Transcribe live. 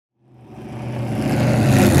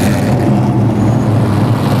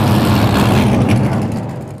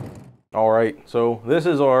right, so this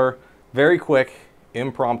is our very quick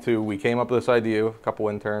impromptu. We came up with this idea, a couple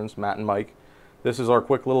interns, Matt and Mike. This is our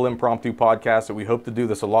quick little impromptu podcast that we hope to do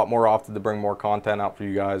this a lot more often to bring more content out for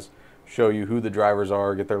you guys, show you who the drivers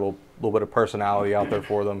are, get their little bit of personality out there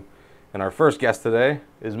for them. And our first guest today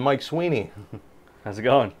is Mike Sweeney. How's it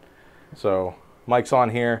going? So Mike's on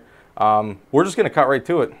here. We're just going to cut right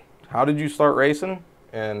to it. How did you start racing,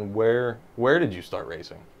 and where did you start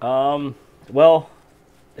racing? Well,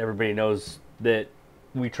 everybody knows that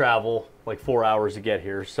we travel like 4 hours to get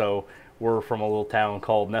here. So we're from a little town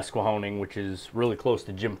called Nesquehoning, which is really close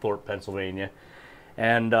to Jim Thorpe, Pennsylvania.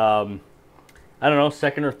 And I don't know,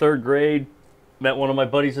 second or third grade, met one of my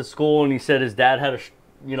buddies at school, and he said his dad had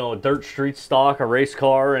a dirt street stock, a race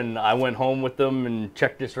car, and I went home with them and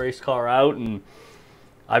checked this race car out, and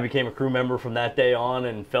I became a crew member from that day on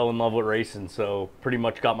and fell in love with racing. So pretty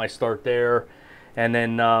much got my start there, and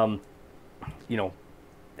then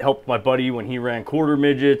helped my buddy when he ran quarter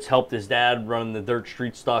midgets, helped his dad run the dirt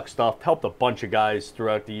street stock stuff, helped a bunch of guys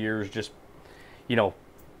throughout the years, just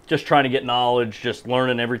trying to get knowledge, just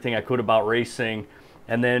learning everything I could about racing.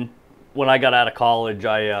 And then when I got out of college,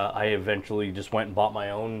 I eventually just went and bought my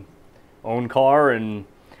own car and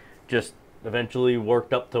just eventually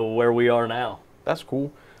worked up to where we are now. That's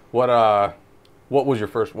cool. What was your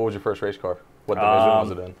first race car? What division was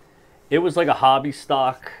it in? It was like a hobby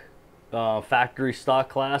stock, factory stock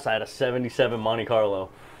class. I had a 77 Monte Carlo.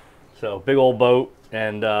 So big old boat,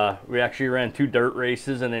 and we actually ran 2 dirt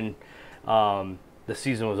races, and then the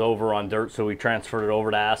season was over on dirt, so we transferred it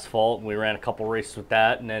over to asphalt, and we ran a couple races with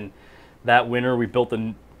that. And then that winter we built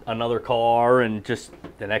another car, and just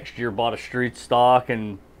the next year bought a street stock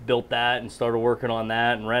and built that and started working on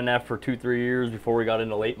that and ran that for 2-3 years before we got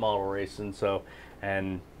into late model racing. So,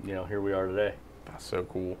 and here we are today. That's so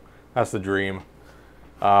cool. That's the dream.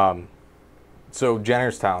 So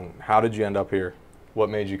Jennerstown, how did you end up here? What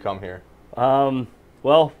made you come here?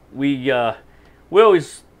 Well, we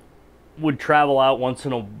always would travel out once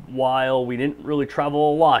in a while. We didn't really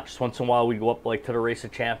travel a lot. Just once in a while we'd go up like to the Race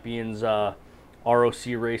of Champions ROC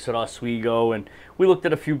race at Oswego, and we looked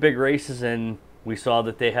at a few big races, and we saw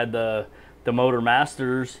that they had the Motor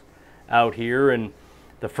Masters out here. And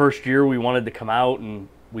the first year we wanted to come out, and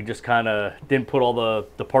we just kind of didn't put all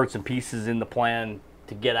the parts and pieces in the plan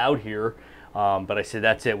to get out here. But I said,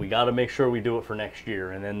 that's it. We got to make sure we do it for next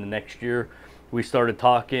year. And then the next year we started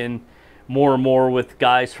talking more and more with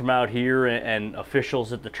guys from out here and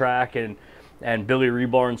officials at the track and Billy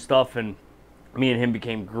Rebar and stuff. And me and him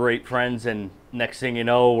became great friends. And next thing you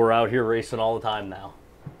know, we're out here racing all the time now.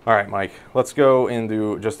 All right, Mike, let's go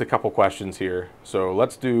into just a couple questions here. So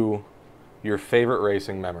let's do your favorite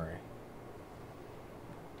racing memory.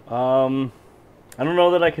 I don't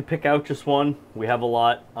know that I could pick out just one. We have a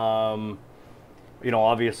lot.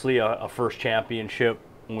 Obviously a first championship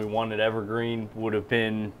when we won at Evergreen would have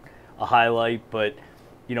been a highlight, but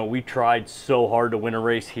we tried so hard to win a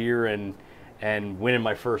race here, and winning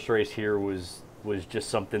my first race here was just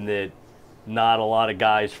something that not a lot of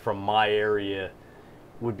guys from my area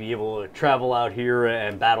would be able to travel out here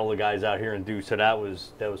and battle the guys out here and do. So that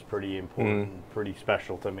was pretty important, pretty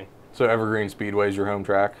special to me. So Evergreen Speedway is your home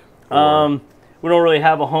track? We don't really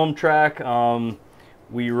have a home track.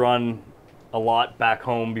 We run a lot back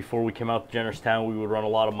home. Before we came out to Jennerstown, we would run a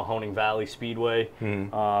lot of Mahoning Valley Speedway.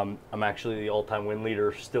 I'm actually the all-time win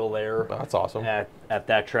leader still there. That's awesome. At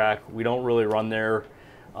that track. We don't really run there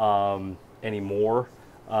anymore.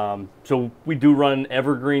 So we do run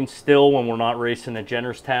Evergreen still when we're not racing at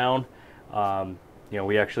Jennerstown.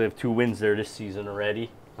 We actually have 2 wins there this season already.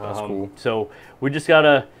 That's cool. So we just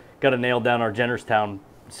gotta nail down our Jennerstown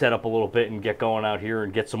setup a little bit and get going out here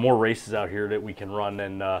and get some more races out here that we can run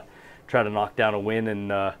and try to knock down a win, and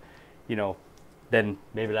then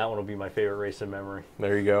maybe that one will be my favorite race in memory.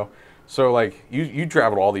 There you go. So like you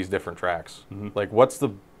traveled all these different tracks. Like what's the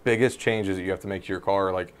biggest changes that you have to make to your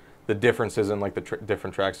car? Like the differences in like the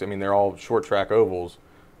different tracks. I mean, they're all short track ovals,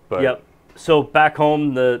 but yep. So back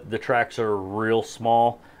home the tracks are real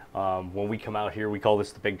small. When we come out here, we call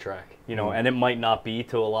this the big track, and it might not be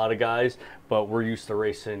to a lot of guys, but we're used to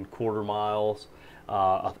racing quarter miles.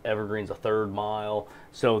 Evergreen's a third mile,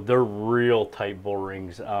 so they're real tight bull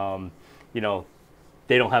rings.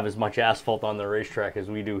 They don't have as much asphalt on their racetrack as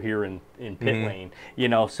we do here in pit lane.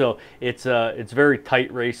 So it's very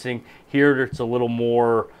tight racing. Here it's a little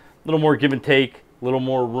more give and take, a little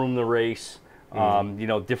more room to race.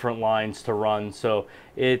 Different lines to run. So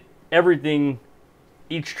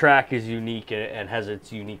each track is unique and has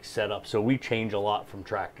its unique setup. So we change a lot from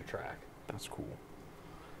track to track. That's cool.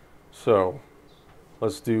 So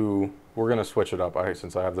let's do we're gonna switch it up.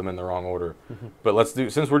 Since I have them in the wrong order, but let's do,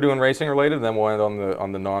 since we're doing racing related, then we'll end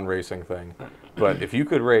on the non-racing thing. But if you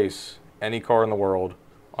could race any car in the world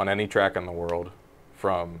on any track in the world,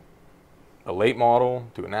 from a late model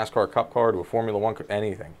to a NASCAR Cup car to a Formula One,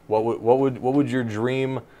 anything, what would your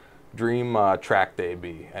dream track day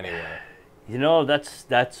be anyway? You know,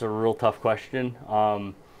 that's a real tough question.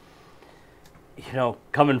 You know,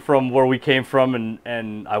 coming from where we came from,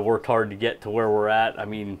 and I worked hard to get to where we're at. I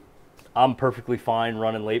mean, I'm perfectly fine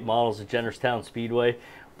running late models at Jennerstown Speedway,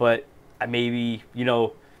 but maybe, you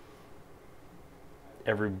know,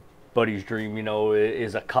 everybody's dream, you know,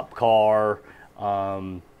 is a Cup car.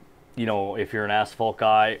 You know, if you're an asphalt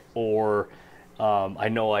guy, or I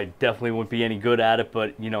know I definitely wouldn't be any good at it,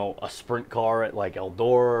 but, you know, a sprint car at like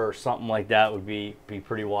Eldora or something like that would be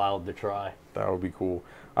pretty wild to try. That would be cool.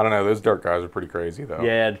 I don't know, those dirt guys are pretty crazy though.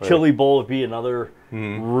 Yeah, the Chili Bowl would be another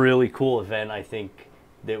really cool event, I think,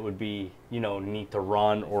 that would be, you know, neat to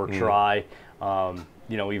run or try.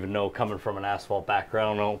 You know, even though coming from an asphalt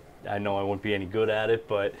background, I know I wouldn't be any good at it,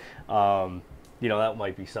 but, you know, that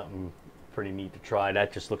might be something pretty neat to try.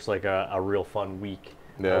 That just looks like a real fun week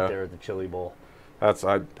out there at the Chili Bowl.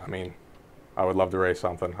 I mean, I would love to race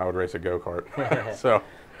something. I would race a go-kart. So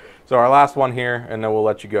our last one here, and then we'll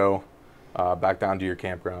let you go back down to your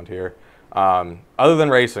campground here. Other than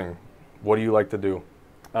racing, what do you like to do?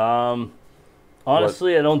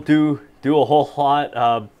 Honestly, I don't do a whole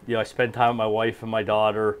lot. You know, I spend time with my wife and my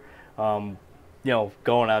daughter, you know,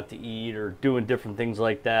 going out to eat or doing different things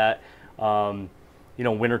like that. You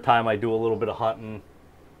know, wintertime I do a little bit of hunting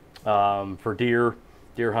for deer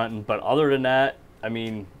hunting. But other than that, I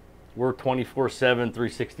mean, we're 24/7,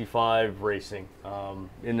 365 racing,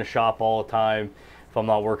 in the shop all the time. If I'm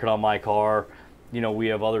not working on my car, you know, we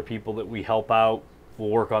have other people that we help out. We'll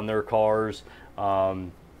work on their cars.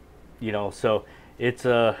 You know, so it's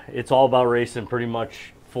all about racing pretty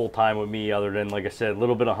much full time with me, other than, like I said, a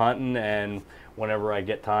little bit of hunting, and whenever I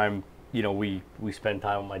get time, you know, we spend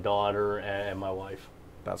time with my daughter and my wife.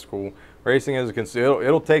 That's cool. Racing is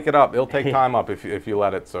it'll take it up. It'll take time up if you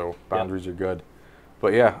let it. So boundaries are good.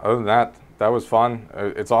 But yeah, other than that, that was fun.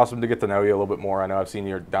 It's awesome to get to know you a little bit more. I know I've seen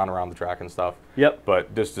you down around the track and stuff. Yep.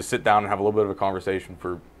 But just to sit down and have a little bit of a conversation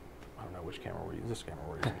for, I don't know which camera we're using. This camera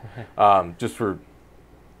we're using.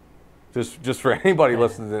 Just for anybody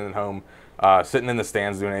listening at home, sitting in the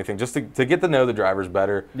stands doing anything, just to get to know the drivers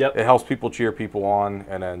better. Yep. It helps people cheer people on,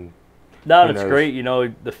 and then. No, it's great. You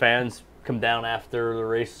know, the fans come down after the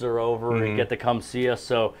races are over and get to come see us.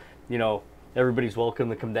 So, you know, everybody's welcome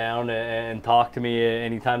to come down and talk to me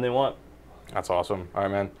anytime they want. That's awesome. All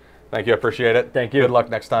right, man. Thank you. I appreciate it. Thank you. Good luck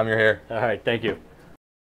next time you're here. All right. Thank you.